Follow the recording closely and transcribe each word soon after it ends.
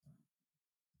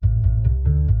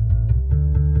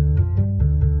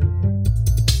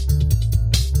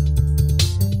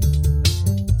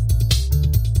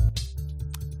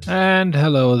And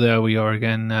hello there, we are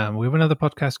again. We have another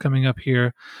podcast coming up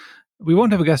here. We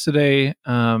won't have a guest today.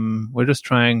 We're just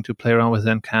trying to play around with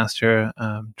Zencastr,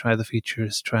 try the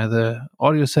features, try the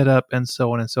audio setup, and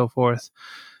so on and so forth.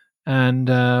 And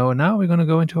now we're going to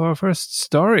go into our first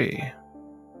story.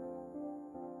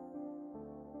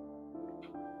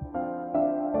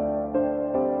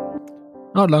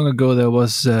 Not long ago, there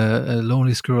was a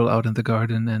lonely squirrel out in the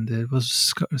garden, and it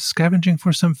was scavenging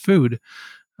for some food.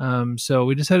 So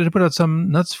we decided to put out some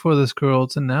nuts for the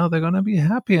squirrels, and now they're going to be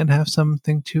happy and have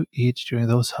something to eat during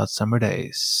those hot summer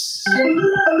days.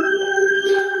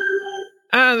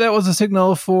 And that was a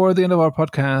signal for the end of our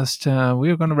podcast.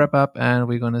 We're going to wrap up, and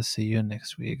we're going to see you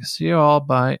next week. See you all.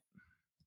 Bye.